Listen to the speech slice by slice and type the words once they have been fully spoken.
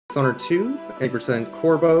Dishonored 2, 8%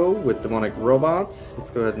 Corvo with DemonicRobots.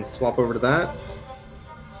 Let's go ahead and swap over to that.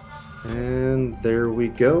 And there we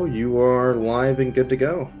go. You are live and good to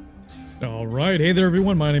go. Alright, hey there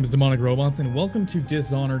everyone, my name is DemonicRobots and welcome to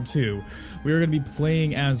Dishonored 2. We are going to be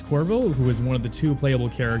playing as Corvo, who is one of the two playable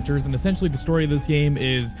characters, and essentially the story of this game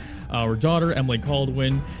is our daughter, Emily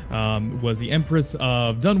Caldwin, was the Empress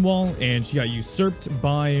of Dunwall, and she got usurped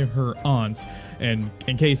by her aunt and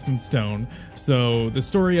encased in stone. So the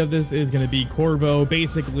story of this is going to be Corvo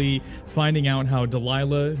basically finding out how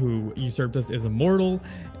Delilah, who usurped us, is immortal,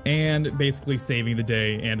 and basically saving the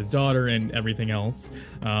day and his daughter and everything else.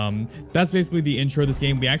 That's basically the intro of this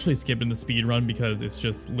game. We actually skipped in the speed run because it's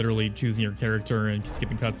just literally choosing your character and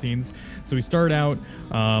skipping cutscenes. So we start out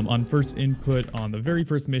on first input on the very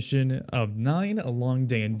first mission of 9, A Long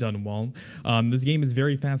Day in Dunwall. This game is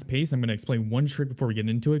very fast paced. I'm going to explain one trick before we get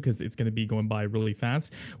into it because it's going to be going by really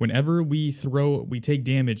fast. Whenever we take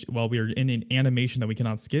damage while we are in an animation that we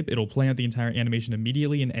cannot skip, it'll play out the entire animation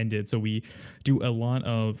immediately and end it. So we do a lot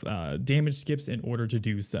of damage skips in order to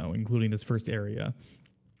do so, including this first area.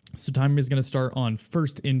 So timer is going to start on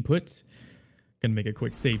first input. Gonna make a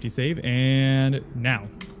quick safety save, and now.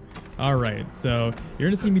 Alright, so you're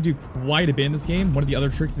going to see me do quite a bit in this game. One of the other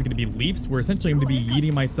tricks is going to be leaps. We're essentially going to be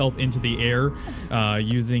yeeting myself into the air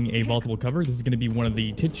using a vaultable cover. This is going to be one of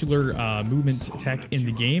the titular movement tech in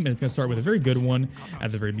the game, and it's going to start with a very good one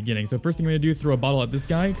at the very beginning. So first thing I'm going to do, throw a bottle at this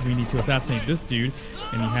guy, because we need to assassinate this dude,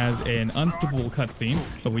 and he has an unskippable cutscene.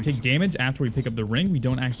 But we take damage after we pick up the ring. We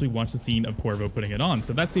don't actually watch the scene of Corvo putting it on.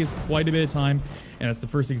 So that saves quite a bit of time, and that's the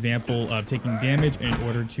first example of taking damage in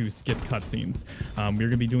order to skip cutscenes. We're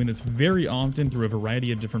going to be doing this very often through a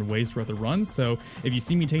variety of different ways throughout the run. So if you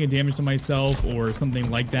see me taking damage to myself or something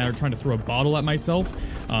like that, or trying to throw a bottle at myself,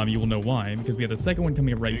 you will know why, because we have the second one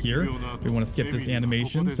coming up right here. We want to skip this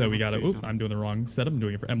animation, so we gotta, oop, I'm doing the wrong setup. I'm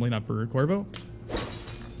doing it for Emily, not for Corvo.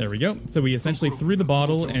 There we go. So we essentially threw the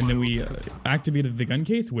bottle, and then we activated the gun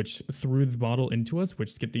case, which threw the bottle into us,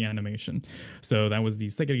 which skipped the animation. So that was the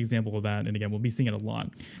second example of that, and again, we'll be seeing it a lot.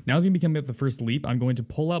 Now as we become at the first leap, I'm going to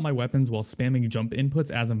pull out my weapons while spamming jump inputs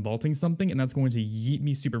as I'm vaulting something, and that's going to yeet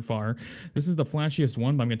me super far. This is the flashiest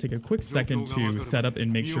one, but I'm going to take a quick second to set up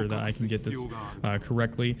and make sure that I can get this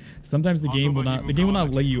correctly. Sometimes the game will not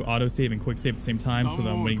let you autosave and quick save at the same time, so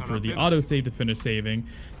I'm waiting for the autosave to finish saving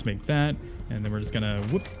to make that. And then we're just gonna,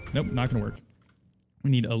 whoop, nope, not gonna work. We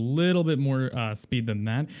need a little bit more speed than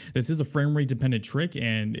that. This is a frame rate dependent trick,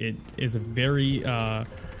 and it is a very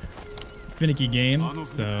finicky game.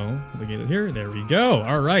 So we get it here, there we go.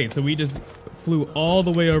 All right, so we just flew all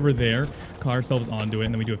the way over there, caught ourselves onto it,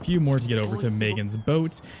 and then we do a few more to get over to Megan's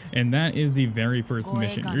boat, and that is the very first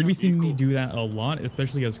mission. You're gonna be seeing me do that a lot,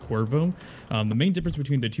 especially as Corvo. The main difference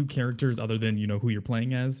between the two characters, other than who you're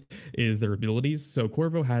playing as, is their abilities. So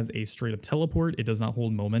Corvo has a straight up teleport. It does not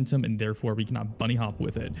hold momentum, and therefore we cannot bunny hop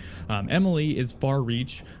with it. Emily is far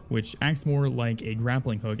reach, which acts more like a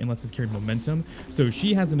grappling hook unless it's carried momentum. So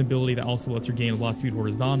she has an ability that also lets her gain a lot of speed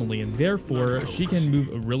horizontally, and therefore she can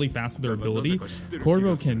move really fast with her ability.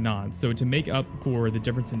 Corvo cannot. So to make up for the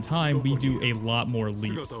difference in time, we do a lot more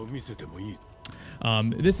leaps.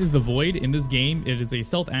 This is the Void. In this game, it is a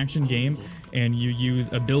stealth action game, and you use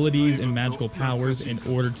abilities and magical powers in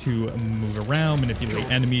order to move around, manipulate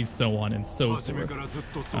enemies, so on and so forth.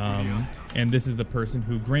 And this is the person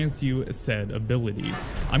who grants you said abilities.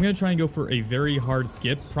 I'm going to try and go for a very hard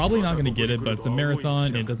skip. Probably not going to get it, but it's a marathon,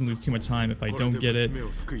 and it doesn't lose too much time if I don't get it.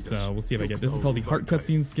 So we'll see if I get it. This is called the Heart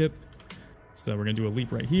Cutscene Skip. So we're going to do a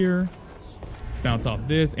leap right here. Bounce off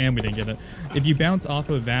this, and we didn't get it. If you bounce off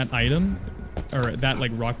of that item, or that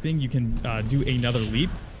like rock thing, you can do another leap,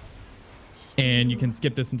 and you can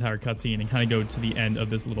skip this entire cutscene and kind of go to the end of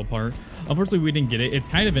this little part. Unfortunately, we didn't get it. It's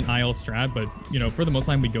kind of an IL strat, but for the most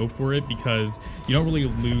time we go for it because you don't really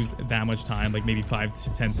lose that much time, like maybe 5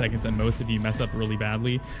 to 10 seconds at most if you mess up really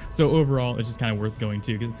badly. So overall, it's just kind of worth going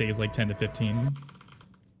to because it saves like 10 to 15.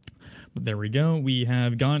 But there we go. We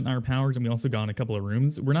have gotten our powers, and we also got a couple of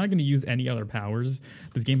rooms. We're not going to use any other powers.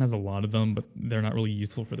 This game has a lot of them, but they're not really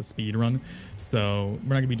useful for the speed run. So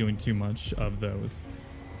we're not going to be doing too much of those.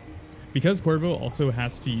 Because Corvo also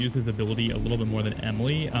has to use his ability a little bit more than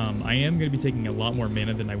Emily, I am going to be taking a lot more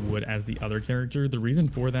mana than I would as the other character. The reason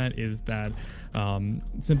for that is that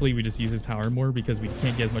simply we just use his power more because we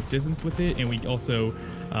can't get as much distance with it, and we also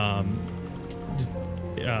just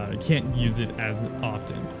can't use it as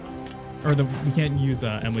often. Or we can't use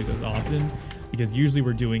Emily's as often because usually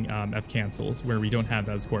we're doing F cancels where we don't have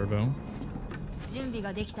that as Corvo.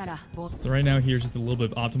 So right now here's just a little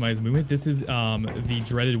bit of optimized movement. This is the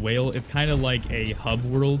dreaded whale. It's kind of like a hub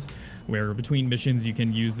world where between missions you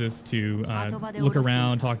can use this to look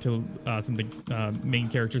around, talk to some of the main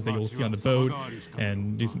characters that you'll see on the boat,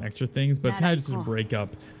 and do some extra things. But it's kind of just to break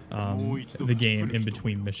up the game in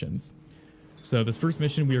between missions. So this first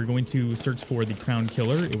mission, we are going to search for the Crown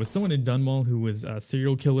Killer. It was someone in Dunwall who was a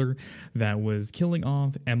serial killer that was killing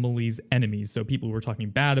off Emily's enemies. So people who were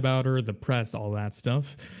talking bad about her, the press, all that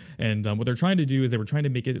stuff. And what they're trying to do is they were trying to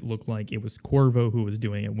make it look like it was Corvo who was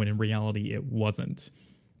doing it, when in reality it wasn't.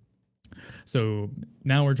 So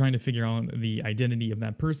now we're trying to figure out the identity of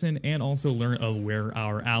that person and also learn of where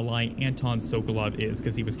our ally Anton Sokolov is,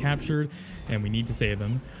 because he was captured and we need to save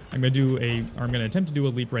him. I'm going to attempt to do a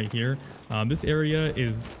leap right here. This area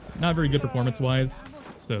is not very good performance-wise,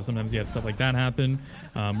 so sometimes you have stuff like that happen.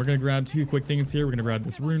 We're going to grab two quick things here. We're going to grab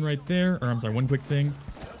this rune right there, or I'm sorry, one quick thing.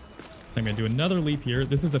 I'm going to do another leap here.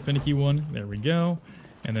 This is the finicky one. There we go.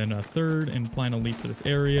 And then a third and final leap for this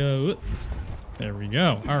area. There we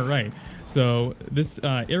go. All right. So this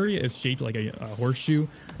area is shaped like a horseshoe,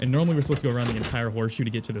 and normally we're supposed to go around the entire horseshoe to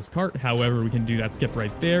get to this cart. However, we can do that skip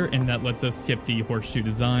right there, and that lets us skip the horseshoe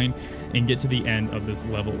design and get to the end of this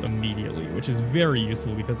level immediately, which is very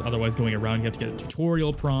useful because otherwise going around you have to get a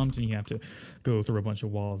tutorial prompt and you have to go through a bunch of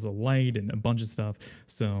walls of light and a bunch of stuff.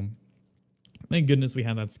 So thank goodness we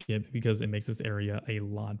have that skip because it makes this area a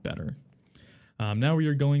lot better. Now we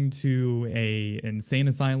are going to an insane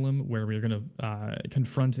asylum where we're going to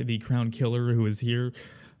confront the Crown Killer who is here.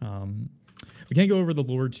 We can't go over the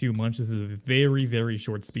lore too much. This is a very, very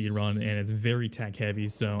short speed run and it's very tech heavy.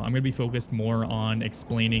 So I'm going to be focused more on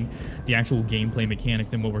explaining the actual gameplay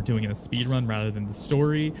mechanics and what we're doing in a speed run rather than the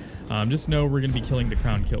story. Just know we're going to be killing the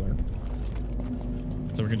Crown Killer.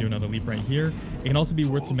 So we're going to do another leap right here. It can also be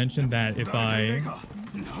worth to mention that if I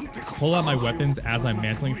pull out my weapons as I'm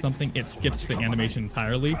mantling something, it skips the animation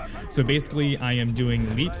entirely. So basically, I am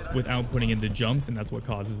doing leaps without putting in the jumps, and that's what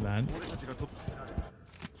causes that.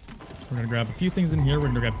 We're going to grab a few things in here. We're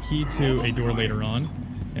going to grab a key to a door later on,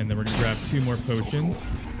 and then we're going to grab 2 more potions.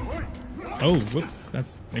 Oh, whoops.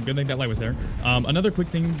 That's a good thing that light was there. Another quick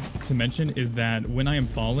thing to mention is that when I am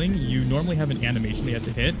falling, you normally have an animation that you have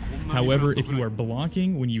to hit. However, if you are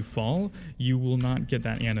blocking when you fall, you will not get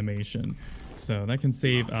that animation. So that can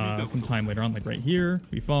save some time later on, like right here,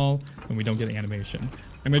 we fall, and we don't get the animation.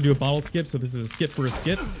 I'm going to do a bottle skip, so this is a skip for a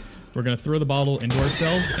skip. We're going to throw the bottle into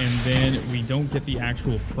ourselves, and then we don't get the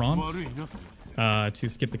actual prompt to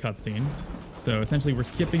skip the cutscene. So essentially, we're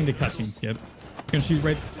skipping the cutscene skip. I'm going to shoot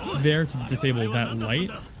right there to disable that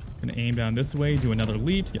light. I'm going to aim down this way, do another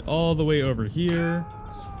leap to get all the way over here.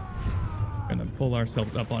 Going to pull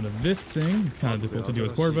ourselves up onto this thing. It's kind of difficult to do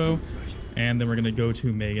as Corvo. And then we're going to go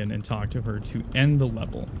to Megan and talk to her to end the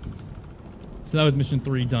level. So that was mission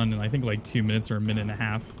 3 done in I think like 2 minutes or a minute and a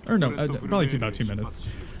half. Or no, probably about 2 minutes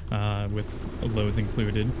with loads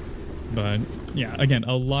included. But yeah, again,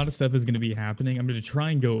 a lot of stuff is going to be happening. I'm going to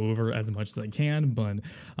try and go over as much as I can, but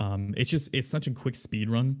it's such a quick speed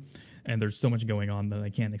run. And there's so much going on that I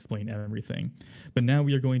can't explain everything. But now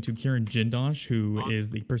we are going to Kiran Jindosh, who is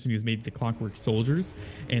the person who's made the Clockwork Soldiers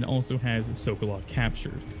and also has Sokolov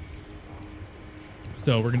captured.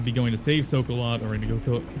 So we're going to be going to save Sokolov, or we're going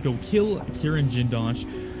to go kill Kiran Jindosh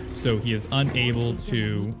so he is unable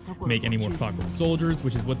to make any more Clockwork Soldiers,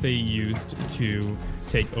 which is what they used to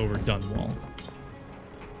take over Dunwall.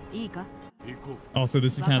 Also,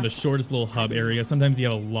 this is kind of the shortest little hub area. Sometimes you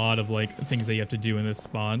have a lot of like things that you have to do in this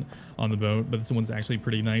spot on the boat, but this one's actually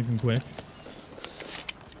pretty nice and quick.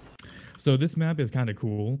 So this map is kind of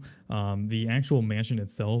cool. The actual mansion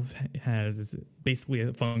itself has basically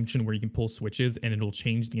a function where you can pull switches and it'll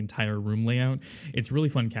change the entire room layout. It's really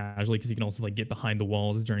fun casually because you can also like get behind the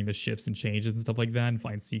walls during the shifts and changes and stuff like that and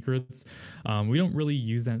find secrets. We don't really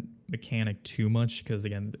use that mechanic too much because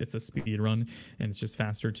again, it's a speed run and it's just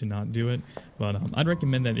faster to not do it. But I'd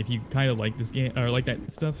recommend that if you kind of like this game or like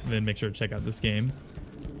that stuff, then make sure to check out this game.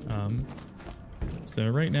 So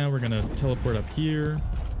right now we're gonna teleport up here.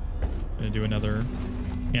 Gonna do another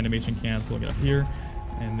animation cancel, get up here,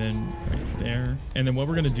 and then right there. And then what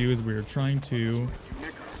we're gonna do is we're trying to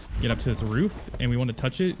get up to this roof, and we want to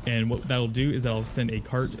touch it. And what that'll do is that'll send a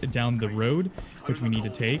cart down the road, which we need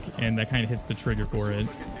to take, and that kind of hits the trigger for it.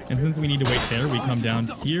 And since we need to wait there, we come down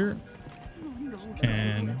to here,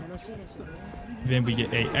 and then we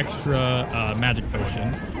get a extra magic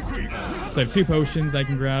potion. So I have 2 potions that I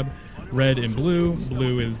can grab. Red and blue.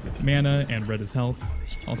 Blue is mana and red is health.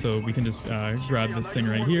 Also, we can just grab this thing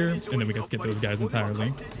right here, and then we can skip those guys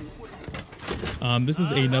entirely. This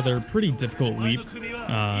is another pretty difficult leap.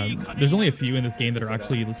 There's only a few in this game that are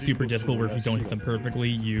actually super difficult, where if you don't hit them perfectly,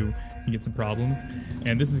 you get some problems.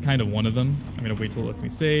 And this is kind of one of them. I'm going to wait till it lets me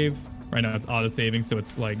save. Right now it's auto-saving, so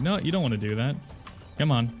it's like, no, you don't want to do that.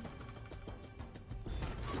 Come on.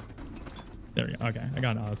 There we go. Okay, I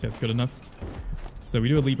got an auto-save. That's good enough. So we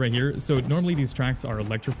do a leap right here. So normally these tracks are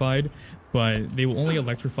electrified, but they will only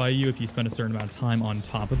electrify you if you spend a certain amount of time on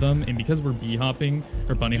top of them. And because we're bee hopping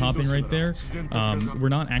or bunny hopping right there, we're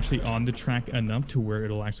not actually on the track enough to where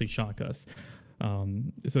it'll actually shock us.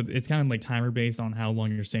 So it's kind of like timer based on how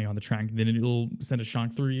long you're staying on the track. Then it'll send a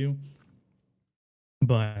shock through you.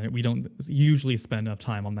 But we don't usually spend enough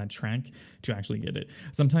time on that track to actually get it.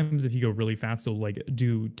 Sometimes if you go really fast, you'll like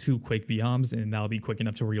do 2 quick bee-hops and that'll be quick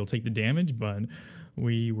enough to where you'll take the damage, but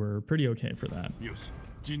we were pretty okay for that.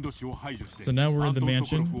 So now we're in the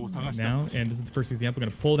mansion now, and this is the first example. I'm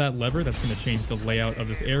going to pull that lever. That's going to change the layout of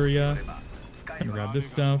this area. I'm going to grab this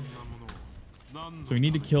stuff. So we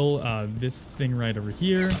need to kill this thing right over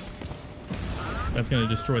here. That's going to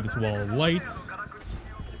destroy this wall of light.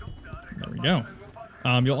 There we go.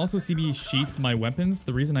 You'll also see me sheath my weapons.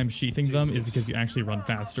 The reason I'm sheathing them is because you actually run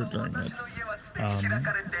faster during it.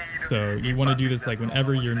 So you want to do this like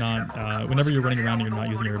whenever you're not, whenever you're running around and you're not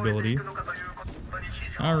using your ability.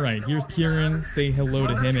 All right, here's Kieran. Say hello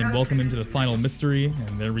to him and welcome him to the final mystery.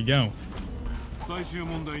 And there we go. Pull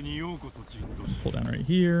down right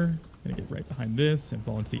here. Gonna get right behind this and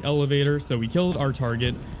fall into the elevator. So we killed our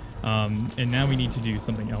target. And now we need to do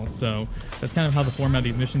something else. So that's kind of how the format of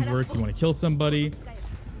these missions works. You want to kill somebody,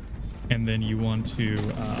 and then you want to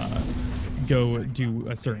go do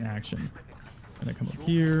a certain action. And I come up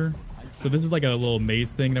here. So this is like a little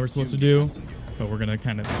maze thing that we're supposed to do, but we're going to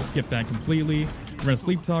kind of skip that completely. We're going to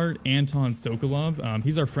sleep tart Anton Sokolov.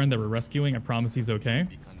 He's our friend that we're rescuing. I promise he's okay.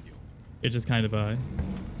 It's just kind of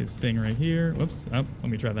his thing right here. Whoops. Oh, let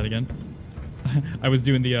me try that again. I was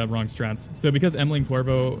doing the wrong strats. So because Emily and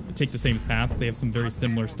Corvo take the same path, they have some very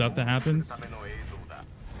similar stuff that happens.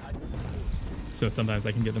 So sometimes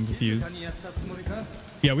I can get them confused.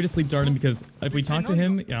 Yeah, we just sleep dart him because if we talk to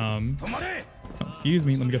him, oh, excuse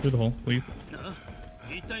me, let me go through the hole, please.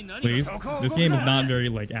 Please. This game is not very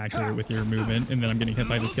like accurate with your movement, and then I'm getting hit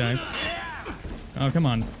by this guy. Oh, come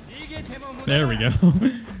on. There we go.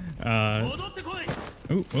 Oh,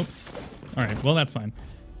 whoops. All right, well, that's fine.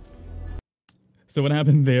 So what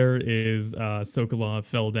happened there is Sokolov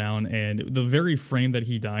fell down, and the very frame that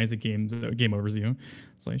he dies, game overs you.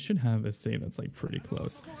 So I should have a save that's like pretty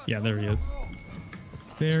close. Yeah, there he is.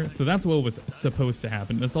 There. So that's what was supposed to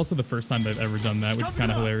happen. That's also the first time that I've ever done that, which is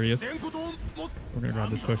kind of hilarious. We're gonna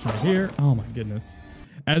grab this potion right here. Oh my goodness.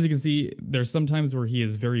 As you can see, there's some times where he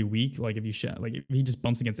is very weak. Like if if he just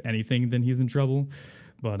bumps against anything, then he's in trouble.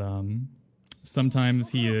 But sometimes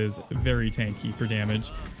he is very tanky for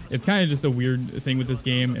damage. It's kind of just a weird thing with this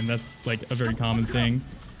game, and that's like a very common thing.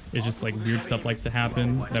 It's just like weird stuff likes to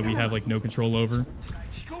happen that we have like no control over.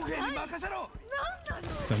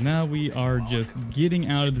 So now we are just getting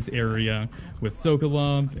out of this area with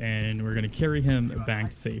Sokolov, and we're going to carry him back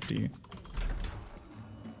to safety.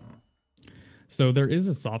 So there is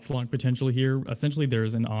a soft lock potential here. Essentially,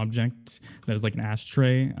 there's an object that is like an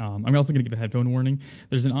ashtray. I'm also going to give a headphone warning.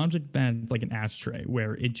 There's an object that's like an ashtray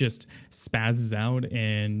where it just spazzes out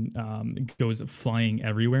and goes flying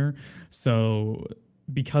everywhere. So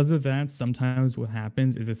because of that, sometimes what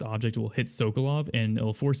happens is this object will hit Sokolov and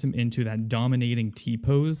it'll force him into that dominating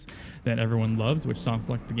T-pose that everyone loves, which soft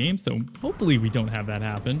locked the game. So hopefully we don't have that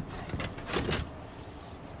happen.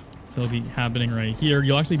 So it'll be happening right here.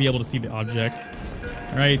 You'll actually be able to see the object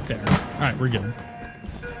right there. All right, we're good.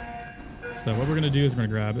 So what we're going to do is we're going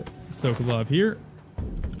to grab Sokolov here.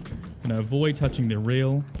 Going to avoid touching the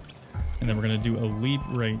rail. And then we're going to do a leap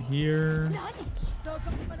right here.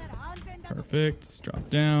 Perfect. Drop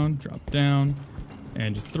down,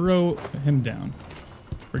 and just throw him down.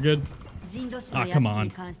 We're good. Ah, come on.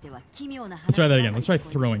 Let's try that again. Let's try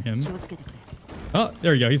throwing him. Oh,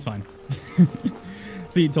 there we go. He's fine.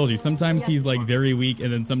 See, I told you, sometimes he's like very weak,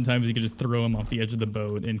 and then sometimes you can just throw him off the edge of the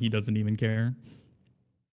boat and he doesn't even care.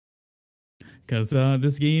 Because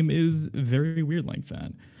this game is very weird like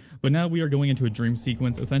that. But now we are going into a dream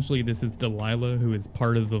sequence. Essentially, this is Delilah, who is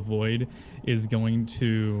part of the Void, is going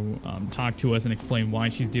to talk to us and explain why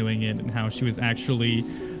she's doing it and how she was actually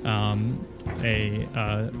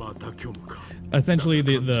essentially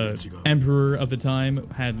the emperor of the time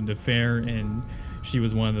had an affair, and she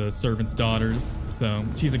was one of the servant's daughters. So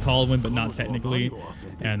she's a Colwyn, but not technically.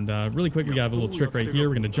 And really quick, we got a little trick right here.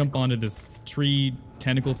 We're going to jump onto this tree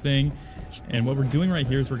tentacle thing. And what we're doing right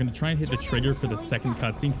here is we're going to try and hit the trigger for the second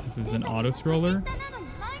cutscene, because this is an auto-scroller.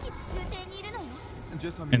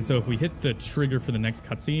 And so if we hit the trigger for the next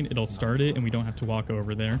cutscene, it'll start it, and we don't have to walk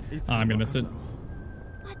over there. I'm going to miss it.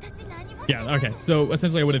 Yeah, okay. So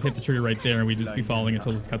essentially I would have hit the trigger right there and we'd just be following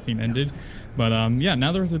until this cutscene ended. But yeah,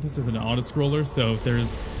 now the rest of this is an auto-scroller, so if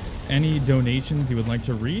there's any donations you would like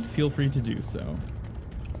to read, feel free to do so.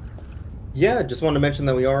 Yeah, just wanted to mention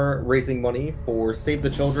that we are raising money for Save the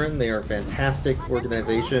Children. They are a fantastic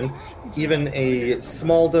organization. Even a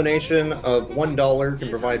small donation of $1 can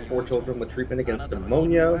provide 4 children with treatment against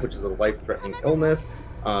pneumonia, which is a life-threatening illness.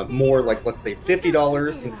 More like, let's say,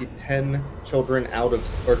 $50 can keep 10 children out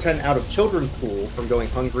of children's school from going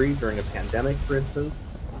hungry during a pandemic, for instance.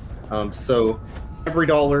 So every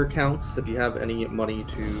dollar counts. If you have any money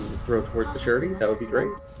to throw towards the charity, that would be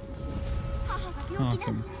great.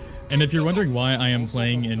 Awesome. And if you're wondering why I am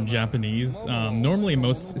playing in Japanese, normally in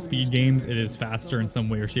most speed games it is faster in some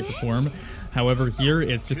way or shape or form. However, here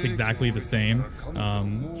it's just exactly the same.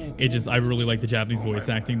 I really like the Japanese voice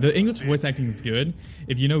acting. The English voice acting is good.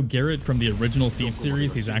 If you know Garrett from the original Thief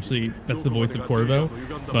series, that's the voice of Corvo.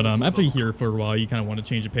 But after you hear it for a while, you kind of want to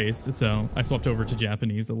change the pace. So I swapped over to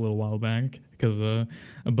Japanese a little while back because a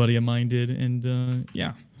buddy of mine did, and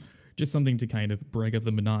yeah. Just something to kind of break up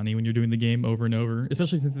the monotony when you're doing the game over and over,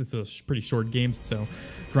 especially since it's a pretty short game, so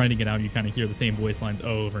grinding it out, you kind of hear the same voice lines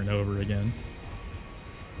over and over again.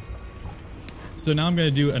 So now I'm going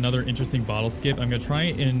to do another interesting bottle skip. I'm going to try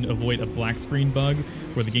and avoid a black screen bug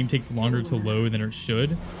where the game takes longer to load than it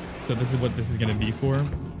should. So this is what this is going to be for. I'm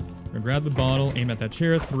going to grab the bottle, aim at that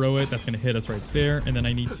chair, throw it. That's going to hit us right there. And then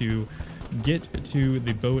I need to get to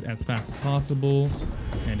the boat as fast as possible.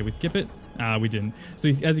 And did we skip it? We didn't. So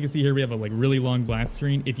as you can see here, we have a really long black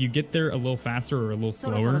screen. If you get there a little faster or a little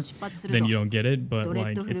slower, then you don't get it. But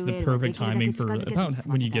it's the perfect timing for about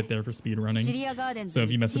when you get there for speed running. So if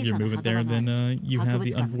you mess up your movement there, then you have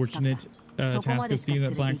the unfortunate task of seeing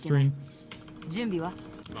that black screen.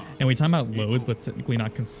 And we time out loads, but it's technically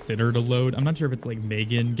not considered a load. I'm not sure if it's like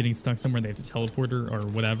Megan getting stuck somewhere and they have to teleport her or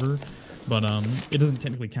whatever, but it doesn't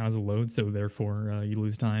technically count as a load, so therefore you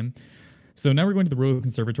lose time. So now we're going to the Royal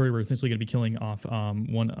Conservatory. We're essentially going to be killing off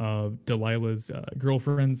one of Delilah's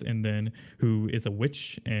girlfriends, and then who is a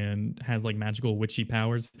witch and has like magical witchy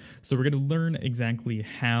powers. So we're going to learn exactly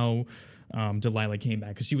how Delilah came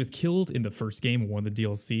back, because she was killed in the first game, one of the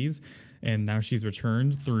DLCs, and now she's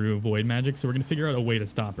returned through void magic. So we're going to figure out a way to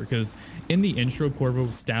stop her, because in the intro, Corvo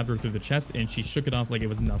stabbed her through the chest and she shook it off like it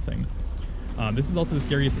was nothing. This is also the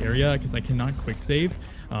scariest area because I cannot quick save.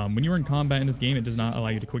 When you're in combat in this game, it does not allow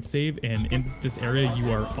you to quick save, and in this area,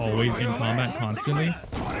 you are always in combat constantly.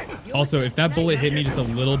 Also, if that bullet hit me just a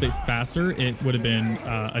little bit faster, it would have been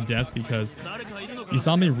a death, because you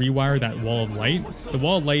saw me rewire that wall of light. The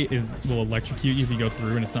wall of light will electrocute you if you go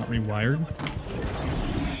through and it's not rewired.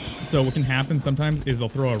 So what can happen sometimes is they'll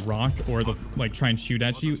throw a rock or they'll try and shoot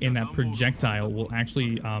at you, and that projectile will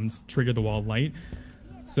actually trigger the wall of light.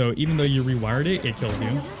 So even though you rewired it, it kills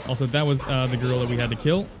you. Also, that was the girl that we had to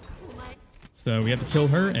kill. So we have to kill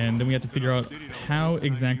her, and then we have to figure out how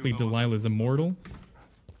exactly Delilah is immortal.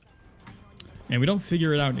 And we don't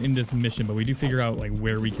figure it out in this mission, but we do figure out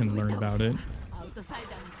where we can learn about it.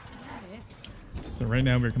 So right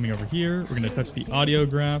now we're coming over here. We're going to touch the audio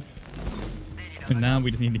graph. And now we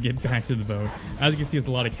just need to get back to the boat. As you can see, it's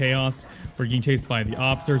a lot of chaos. We're getting chased by the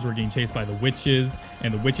officers, we're getting chased by the witches,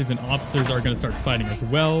 and the witches and officers are going to start fighting as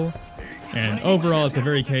well. And overall, it's a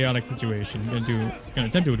very chaotic situation. Going to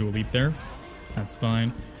attempt to do a leap there. That's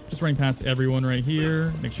fine. Just running past everyone right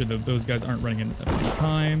here. Make sure that those guys aren't running in at the same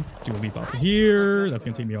time. Do a leap off of here. That's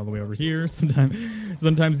going to take me all the way over here.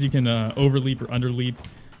 Sometimes you can overleap or underleap.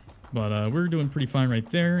 But we're doing pretty fine right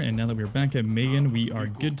there. And now that we're back at Megan, we are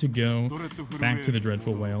good to go back to the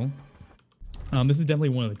Dreadful Whale. This is definitely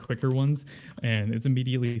one of the quicker ones, and it's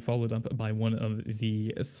immediately followed up by one of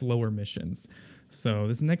the slower missions. So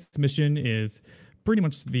this next mission is pretty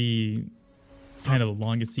much the kind of the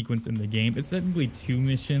longest sequence in the game. It's technically 2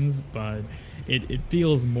 missions, but it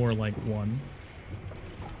feels more like one.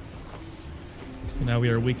 So now we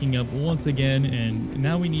are waking up once again, and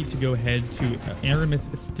now we need to go ahead to Aramis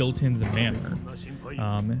Stilton's manor.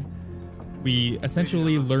 We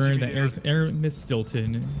essentially learned that Aramis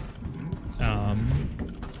Stilton,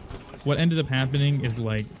 what ended up happening is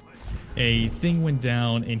a thing went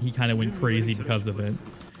down and he kind of went crazy because of it.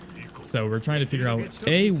 So we're trying to figure out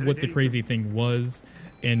A, what the crazy thing was,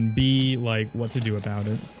 and B, what to do about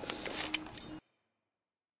it.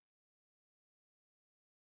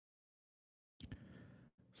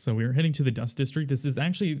 So we're heading to the Dust District. This is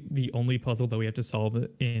actually the only puzzle that we have to solve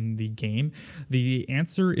in the game. The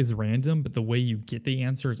answer is random, but the way you get the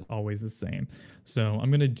answer is always the same. So I'm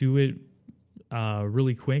going to do it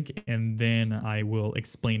really quick, and then I will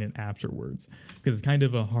explain it afterwards, because it's kind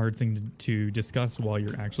of a hard thing to discuss while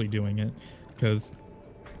you're actually doing it, because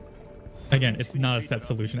Again, it's not a set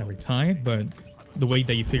solution every time, but the way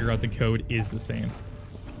that you figure out the code is the same.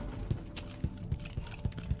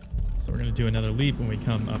 So we're going to do another leap when we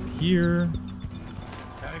come up here.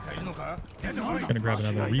 I'm going to grab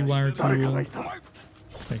another rewire tool.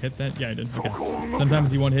 Did I hit that? Yeah, I did. Okay.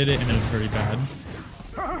 Sometimes you won't hit it, and then it's very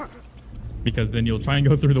bad. Because then you'll try and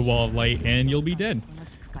go through the wall of light, and you'll be dead.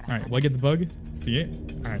 Alright, will I get the bug? See it?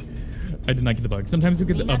 Alright. I did not get the bug. Sometimes you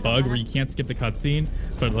get a bug where you can't skip the cutscene,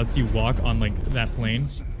 but it lets you walk on, like, that plane.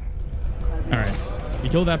 Alright. You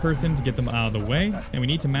kill that person to get them out of the way, and we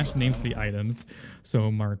need to match the names of the items. So,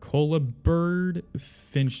 Marcola Bird,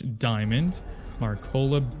 Finch Diamond,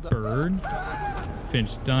 Marcola Bird,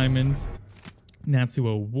 Finch Diamond,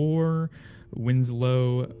 Natsuo War,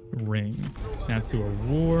 Winslow Ring. Natsuo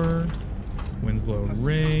War, Winslow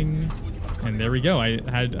Ring, and there we go. I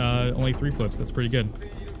had only 3 flips. That's pretty good.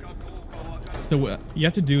 So what you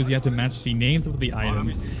have to do is you have to match the names of the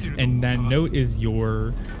items, and that note is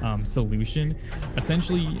your solution.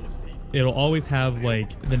 Essentially, it'll always have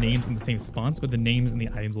like the names in the same spots, but the names and the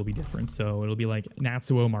items will be different. So it'll be like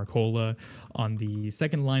Natsuo Marcola on the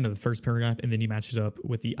second line of the first paragraph, and then you match it up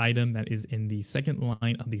with the item that is in the second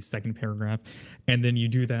line of the second paragraph. And then you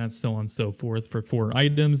do that so on and so forth for 4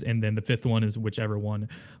 items, and then the 5th one is whichever one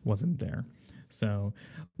wasn't there. So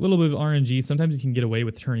a little bit of RNG. Sometimes you can get away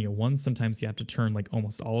with turning it once. Sometimes you have to turn like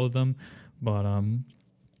almost all of them. But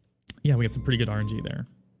yeah, we have some pretty good RNG there.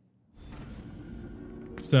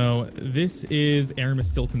 So this is Aramis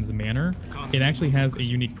Stilton's Manor. It actually has a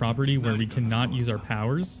unique property where we cannot use our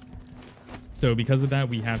powers. So because of that,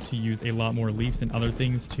 we have to use a lot more leaps and other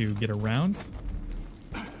things to get around.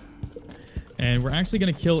 And we're actually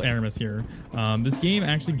going to kill Aramis here. This game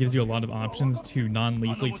actually gives you a lot of options to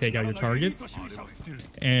non-lethally take out your targets.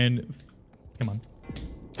 And, come on.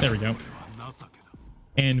 There we go.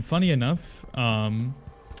 And funny enough,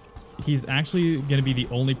 he's actually going to be the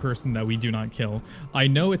only person that we do not kill. I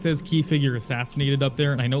know it says key figure assassinated up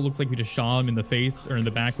there, and I know it looks like we just shot him in the face or in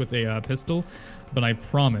the back with a pistol. But I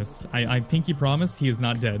promise, I pinky promise, he is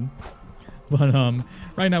not dead. But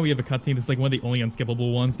right now we have a cutscene. It's like one of the only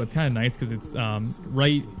unskippable ones, but it's kind of nice because it's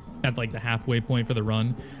right at like the halfway point for the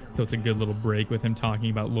run. So it's a good little break with him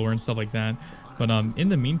talking about lore and stuff like that. But in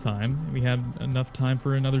the meantime, we have enough time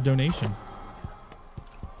for another donation.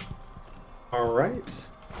 All right.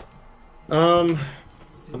 Let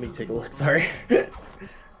me take a look. Sorry.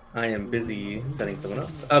 I am busy setting someone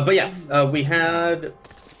up. But yes, we had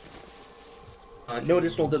no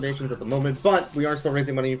additional donations at the moment, but we are still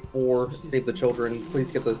raising money for Save the Children.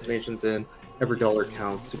 Please get those donations in. Every dollar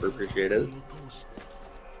counts. Super appreciated.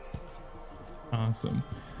 Awesome.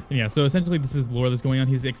 And yeah, so essentially this is lore that's going on.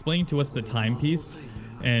 He's explaining to us the timepiece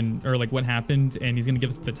or like what happened, and he's going to give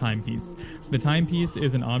us the timepiece. The timepiece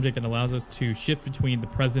is an object that allows us to shift between the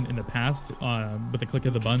present and the past with a click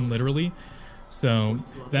of the button, literally. So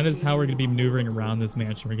that is how we're going to be maneuvering around this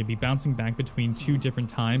mansion. We're going to be bouncing back between 2 different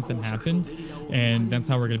times that happened, and that's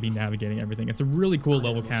how we're going to be navigating everything. It's a really cool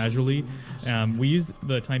level casually. We use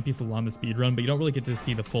the timepiece a lot in the speedrun, but you don't really get to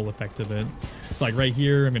see the full effect of it. So like right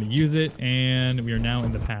here, I'm going to use it, and we are now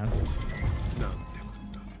in the past.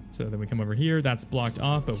 So then we come over here, that's blocked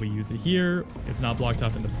off, but we use it here. It's not blocked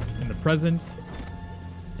off in the present.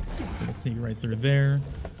 Let's sneak right through there.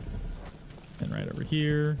 And right over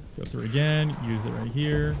here, go through again, use it right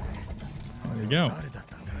here. There we go.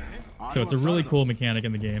 So it's a really cool mechanic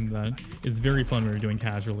in the game that is very fun when you're doing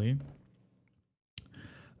casually.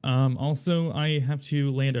 Also, I have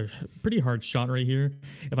to land a pretty hard shot right here.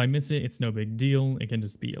 If I miss it, it's no big deal. It can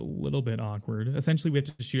just be a little bit awkward. Essentially, we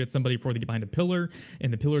have to shoot at somebody before they get behind a pillar,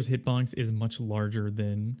 and the pillar's hitbox is much larger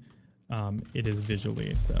than it is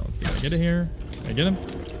visually. So let's see if I get it here. Did I get him?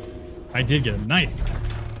 I did get him. Nice.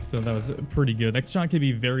 So that was pretty good. That shot could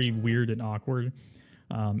be very weird and awkward.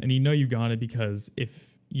 And you know you got it because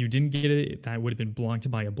if you didn't get it, that would have been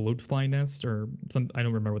blocked by a bloatfly nest or some, I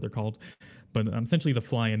don't remember what they're called. But essentially the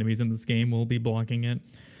fly enemies in this game will be blocking it.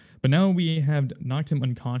 But now we have knocked him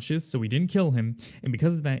unconscious, so we didn't kill him. And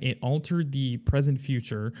because of that, it altered the present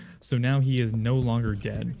future. So now he is no longer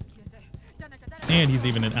dead. And he's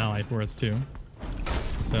even an ally for us too.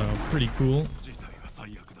 So pretty cool.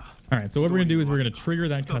 All right, so what we're going to do is we're going to trigger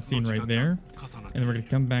that cutscene right there, and we're going to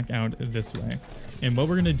come back out this way. And what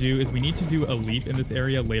we're going to do is we need to do a leap in this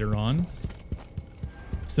area later on.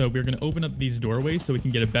 So we're going to open up these doorways so we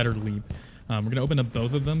can get a better leap. We're going to open up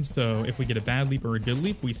both of them, so if we get a bad leap or a good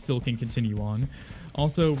leap, we still can continue on.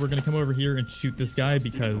 Also, we're going to come over here and shoot this guy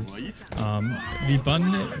because the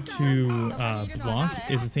button to block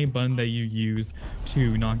is the same button that you use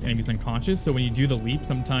to knock enemies unconscious. So when you do the leap,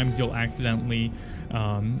 sometimes you'll accidentally,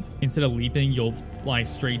 instead of leaping, you'll fly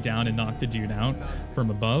straight down and knock the dude out from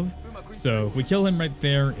above. So if we kill him right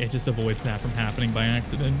there, it just avoids that from happening by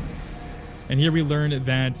accident. And here we learned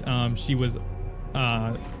that she was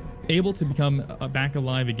able to become back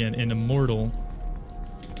alive again and immortal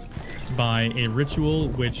by a ritual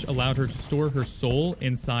which allowed her to store her soul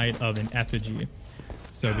inside of an effigy.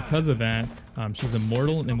 So because of that, she's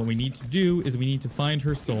immortal, and what we need to do is we need to find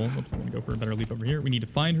her soul. Whoops, I'm gonna go for a better leap over here. We need to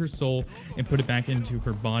find her soul and put it back into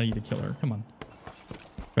her body to kill her. Come on.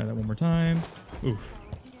 Try that one more time. Oof.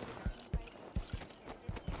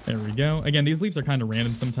 There we go. Again, these leaps are kind of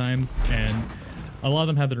random sometimes, and a lot of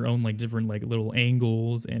them have their own like different like little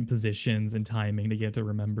angles and positions and timing that you have to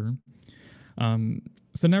remember.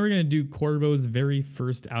 So now we're going to do Corvo's very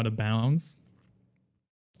first out of bounds.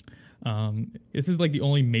 This is like the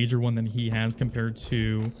only major one that he has compared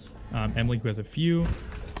to Emily, who has a few.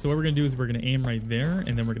 So what we're going to do is we're going to aim right there,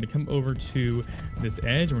 and then we're going to come over to this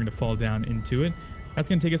edge, and we're going to fall down into it. That's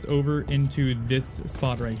going to take us over into this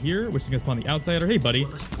spot right here, which is going to spawn the outsider. Hey, buddy.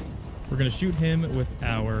 We're going to shoot him with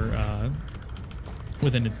our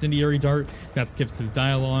with an incendiary dart. That skips his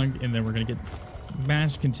dialogue, and then we're going to get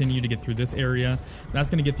mash continue to get through this area. That's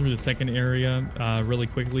going to get through the second area really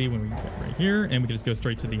quickly when we get right here, and we can just go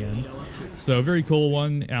straight to the end. So a very cool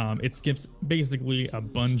one. It skips basically a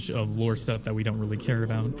bunch of lore stuff that we don't really care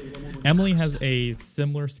about. Emily has a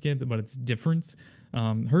similar skip, but it's different.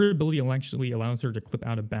 Her ability actually allows her to clip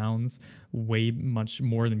out of bounds way much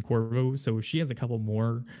more than Corvo, so she has a couple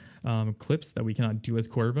more clips that we cannot do as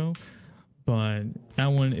Corvo, but that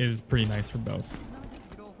one is pretty nice for both.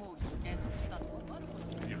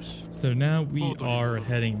 So now we are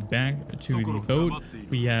heading back to the boat.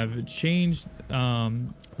 We have changed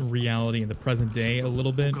reality in the present day a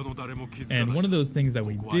little bit, and one of those things that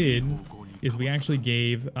we did is we actually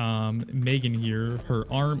gave Megan here her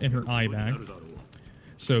arm and her eye back.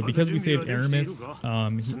 So because we saved Aramis,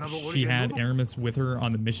 she had Aramis with her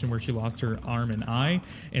on the mission where she lost her arm and eye,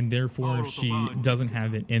 and therefore she doesn't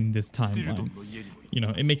have it in this timeline. You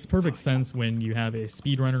know, it makes perfect sense when you have a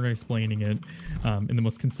speedrunner explaining it in the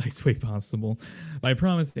most concise way possible. But I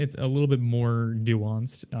promise it's a little bit more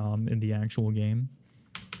nuanced in the actual game.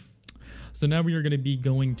 So now we are going to be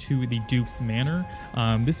going to the Duke's Manor.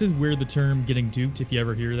 This is where the term getting duked, if you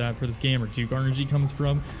ever hear that for this game, or Duke RNG comes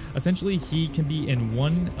from. Essentially, he can be in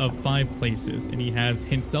one of 5 places, and he has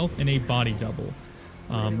himself and a body double.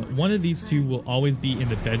 One of these two will always be in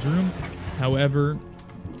the bedroom. However,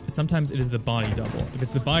 sometimes it is the body double. If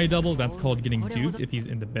it's the body double, that's called getting duped if he's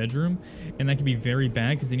in the bedroom, and that can be very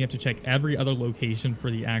bad because then you have to check every other location for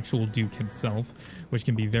the actual Duke himself, which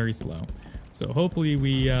can be very slow. So hopefully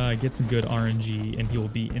we get some good RNG and he will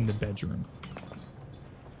be in the bedroom.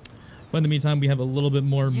 But in the meantime, we have a little bit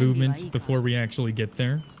more movement before we actually get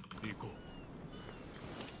there.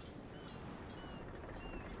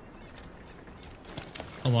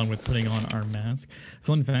 Along with putting on our mask.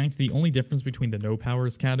 Fun fact, the only difference between the no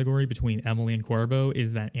powers category between Emily and Corvo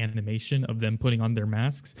is that animation of them putting on their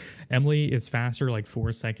masks. Emily is faster, like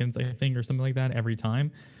 4 seconds, I think, or something like that every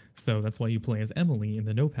time. So that's why you play as Emily in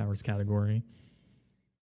the no powers category.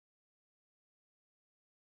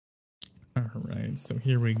 Alright, so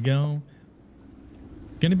here we go.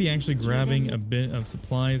 Gonna be actually grabbing a bit of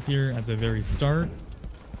supplies here at the very start.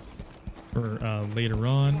 Or later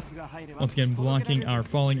on. Once again, blocking our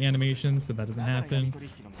falling animations so that doesn't happen.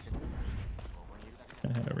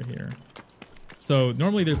 Gonna head over here. So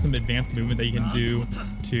normally there's some advanced movement that you can do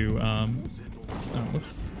to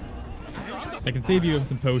whoops. That can save you of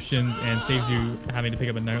some potions and saves you having to pick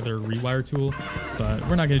up another rewire tool, but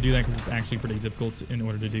we're not going to do that because it's actually pretty difficult in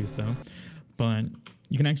order to do so. But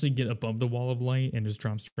you can actually get above the wall of light and just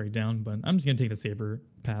drop straight down, but I'm just going to take the saber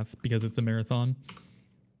path because it's a marathon.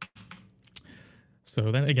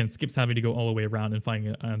 So that, again, skips having to go all the way around and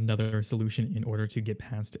finding another solution in order to get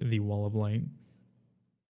past the wall of light.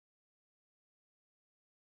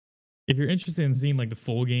 If you're interested in seeing like the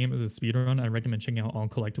full game as a speedrun, I recommend checking out All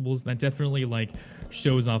Collectibles. That definitely like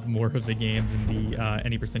shows off more of the game than the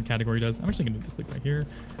any percent category does. I'm actually gonna do this like right here.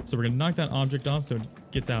 So we're gonna knock that object off so it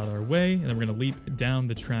gets out of our way, and then we're gonna leap down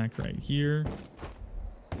the track right here.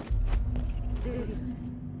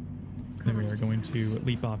 Then we are going to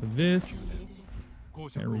leap off of this.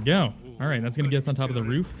 There we go. All right, that's gonna get us on top of the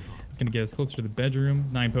roof. It's gonna get us closer to the bedroom.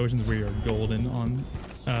 9 potions. We are golden on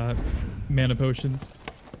mana potions.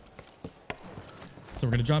 So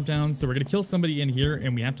we're going to drop down. So we're going to kill somebody in here,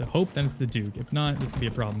 and we have to hope that it's the Duke. If not, this could be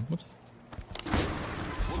a problem. Whoops.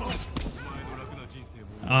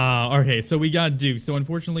 Okay, so we got Duke. So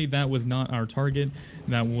unfortunately, that was not our target.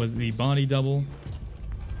 That was the body double.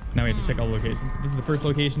 Now we have to check all locations. This is the first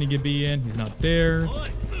location he could be in. He's not there.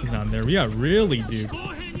 He's not there. We got really duked.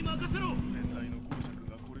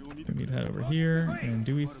 We need to head over here. And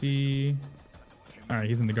do we see... Alright,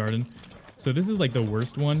 he's in the garden. So this is like the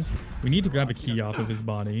worst one. We need to grab a key off of his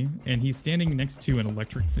body. And he's standing next to an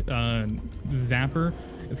electric zapper.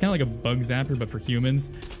 It's kind of like a bug zapper, but for humans.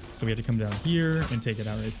 So we have to come down here and take it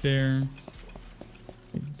out right there.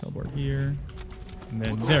 Teleport here. And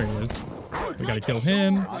then there he is. We gotta kill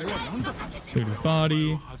him. Shoot his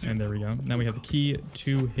body. And there we go. Now we have the key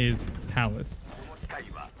to his palace.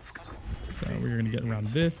 So we're gonna get around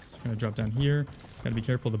this. We're gonna drop down here. Gotta be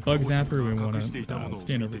careful of the bug zapper. We wanna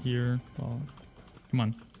stand over here. Oh, come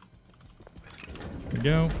on. There we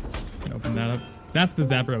go. Gonna open that up. That's the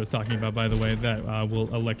zapper I was talking about, by the way, that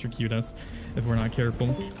will electrocute us if we're not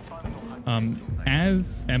careful.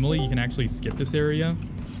 As Emily, you can actually skip this area.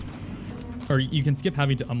 Or you can skip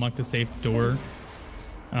having to unlock the safe door,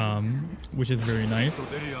 which is very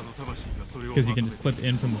nice. Because you can just clip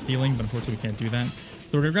in from the ceiling, but unfortunately we can't do that.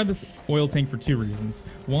 So we're going to grab this oil tank for two reasons.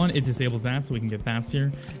 One, it disables that so we can get past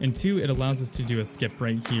here. And two, it allows us to do a skip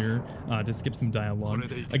right here to skip some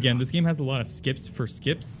dialogue. Again, this game has a lot of skips for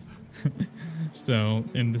skips. So,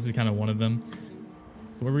 and this is kind of one of them.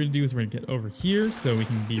 So what we're going to do is we're going to get over here so we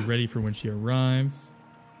can be ready for when she arrives.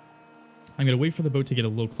 I'm going to wait for the boat to get a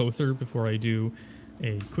little closer before I do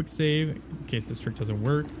a quick save in case this trick doesn't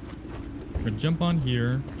work. We're going to jump on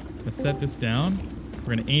here. I'm going to set this down.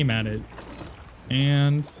 We're going to aim at it.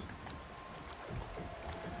 And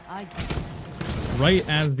right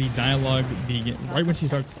as the dialogue begins, right when she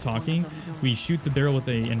starts talking, we shoot the barrel with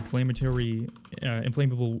a inflammable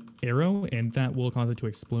arrow, and that will cause it to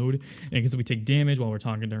explode. And because we take damage while we're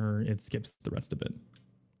talking to her, it skips the rest of it,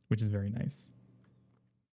 which is very nice.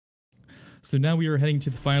 So now we are heading to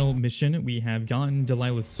the final mission. We have gotten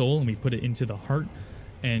Delilah's soul and we put it into the heart.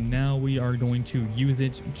 And now we are going to use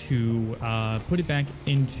it to put it back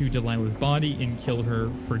into Delilah's body and kill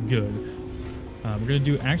her for good. We're going to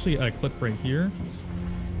do actually a clip right here.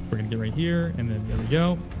 We're going to get right here, and then there we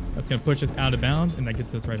go. That's going to push us out of bounds, and that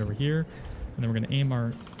gets us right over here. And then we're going to aim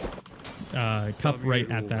our cup right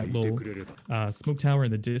at that little smoke tower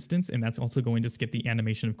in the distance, and that's also going to skip the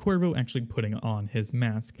animation of Corvo actually putting on his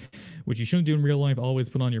mask, which you shouldn't do in real life. Always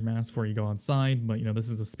put on your mask before you go outside, but you know, this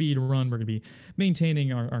is a speed run. We're going to be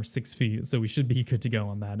maintaining our 6 feet, so we should be good to go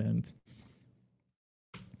on that end.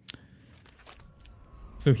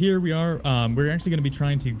 So here we are. We're actually going to be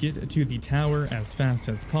trying to get to the tower as fast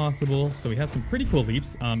as possible. So we have some pretty cool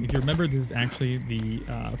leaps. If you remember, this is actually the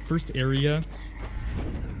first area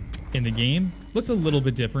in the game. Looks a little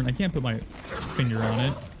bit different. I can't put my finger on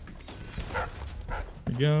it. There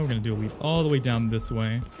we go. We're going to do a leap all the way down this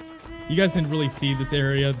way. You guys didn't really see this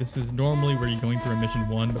area. This is normally where you're going through a mission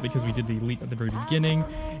 1, but because we did the leap at the very beginning,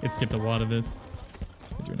 it skipped a lot of this.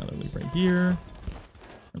 We'll do another leap right here.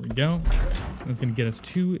 There we go. That's going to get us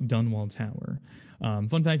to Dunwall Tower.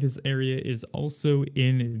 Fun fact, this area is also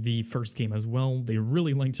in the first game as well. They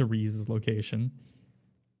really like to reuse this location.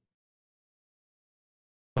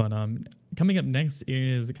 But coming up next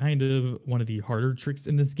is kind of one of the harder tricks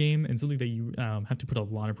in this game, and something that you have to put a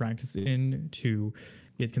lot of practice in to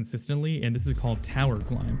get consistently, and this is called Tower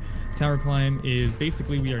Climb. Tower Climb is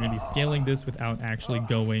basically we are going to be scaling this without actually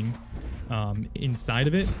going inside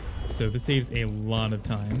of it, so this saves a lot of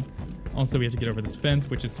time. Also, we have to get over this fence,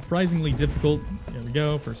 which is surprisingly difficult. There we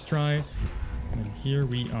go, first try, and here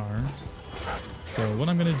we are. So what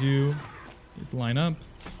I'm going to do is line up.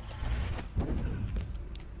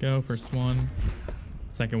 Go, first one,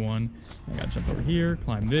 second one. I gotta jump over here,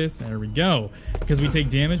 climb this, there we go. Because we take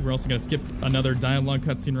damage, we're also gonna skip another dialogue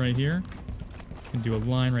cutscene right here. And do a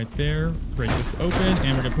line right there, break this open,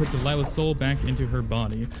 and we're gonna put Delilah's soul back into her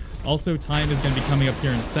body. Also, time is gonna be coming up here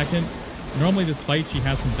in a second. Normally this fight, she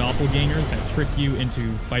has some doppelgangers that trick you into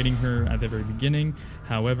fighting her at the very beginning.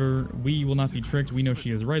 However, we will not be tricked. We know she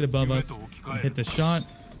is right above us. Hit the shot.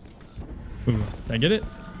 Ooh, did I get it?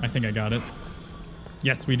 I think I got it.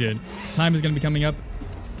 Yes, we did. Time is going to be coming up.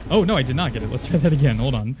 Oh, no, I did not get it. Let's try that again.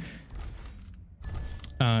 Hold on.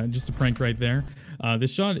 Just a prank right there.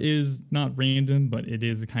 This shot is not random, but it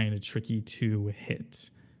is kind of tricky to hit.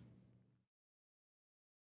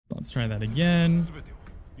 Let's try that again.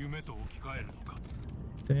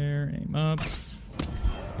 There, aim up.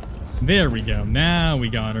 There we go. Now we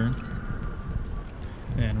got her.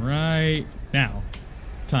 And right now.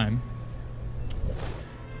 Time.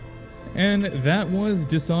 And that was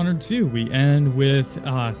Dishonored 2. We end with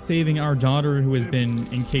saving our daughter who has been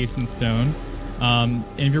encased in stone. And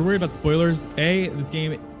if you're worried about spoilers, this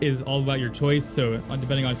game is all about your choice. So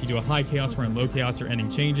depending on if you do a high chaos or a low chaos, your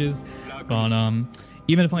ending changes. But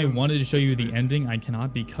even if I wanted to show you the ending, I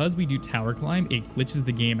cannot, because we do tower climb. It glitches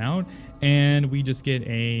the game out, and we just get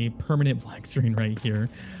a permanent black screen right here.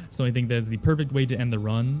 So I think that's the perfect way to end the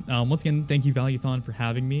run. Once again, thank you, Valuethon, for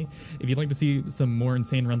having me. If you'd like to see some more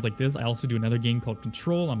insane runs like this, I also do another game called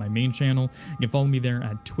Control on my main channel. You can follow me there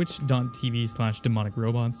at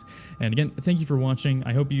twitch.tv/DemonicRobots. And again, thank you for watching.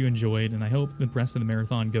 I hope you enjoyed, and I hope the rest of the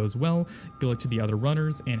marathon goes well. Good luck to the other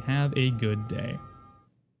runners, and have a good day.